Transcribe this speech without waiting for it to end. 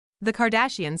The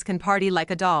Kardashians can party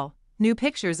like a doll. New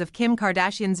pictures of Kim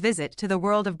Kardashian's visit to the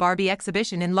World of Barbie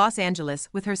exhibition in Los Angeles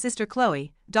with her sister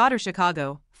Khloé, daughter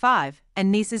Chicago, 5,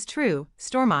 and nieces True,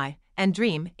 Stormi, and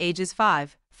Dream, ages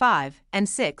 5, and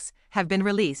 6, have been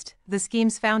released. The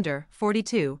scheme's founder,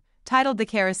 42, titled the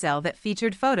carousel that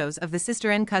featured photos of the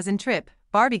sister and cousin trip,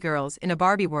 Barbie Girls in a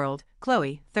Barbie World.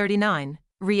 Khloé, 39,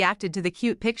 reacted to the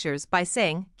cute pictures by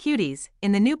saying, "Cuties,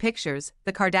 in the new pictures,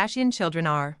 the Kardashian children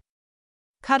are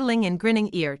cuddling and grinning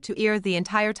ear to ear the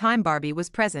entire time Barbie was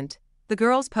present." The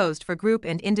girls posed for group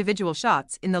and individual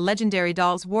shots in the legendary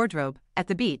doll's wardrobe, at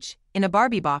the beach, in a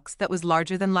Barbie box that was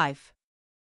larger than life.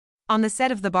 On the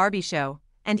set of the Barbie show,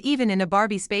 and even in a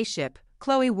Barbie spaceship,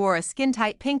 Khloé wore a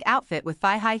skin-tight pink outfit with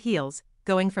thigh-high heels,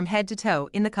 going from head to toe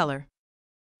in the color.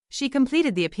 She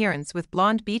completed the appearance with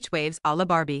blonde beach waves a la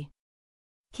Barbie.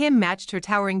 Kim matched her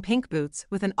towering pink boots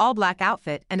with an all-black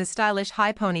outfit and a stylish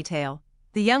high ponytail.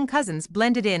 The young cousins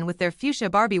blended in with their fuchsia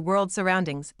Barbie world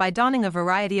surroundings by donning a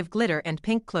variety of glitter and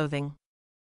pink clothing.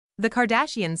 The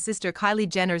Kardashians' sister Kylie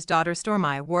Jenner's daughter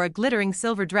Stormi wore a glittering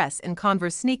silver dress and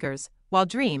Converse sneakers, while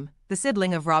Dream, the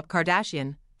sibling of Rob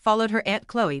Kardashian, followed her Aunt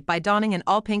Khloé by donning an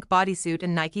all-pink bodysuit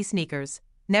and Nike sneakers.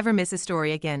 Never miss a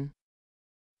story again.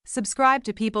 Subscribe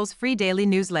to People's free daily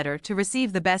newsletter to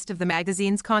receive the best of the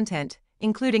magazine's content,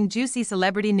 including juicy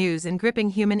celebrity news and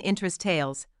gripping human interest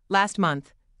tales. Last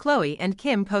month, Khloé and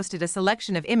Kim posted a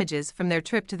selection of images from their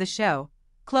trip to the show.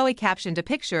 Khloé captioned a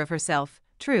picture of herself,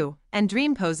 True, and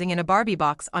Dream posing in a Barbie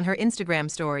box on her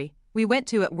Instagram story. "We went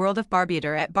to at World of Barbie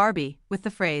at Barbie," with the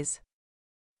phrase.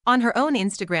 On her own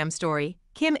Instagram story,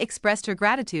 Kim expressed her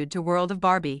gratitude to World of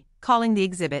Barbie, calling the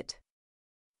exhibit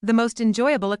the most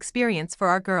enjoyable experience for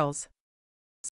our girls.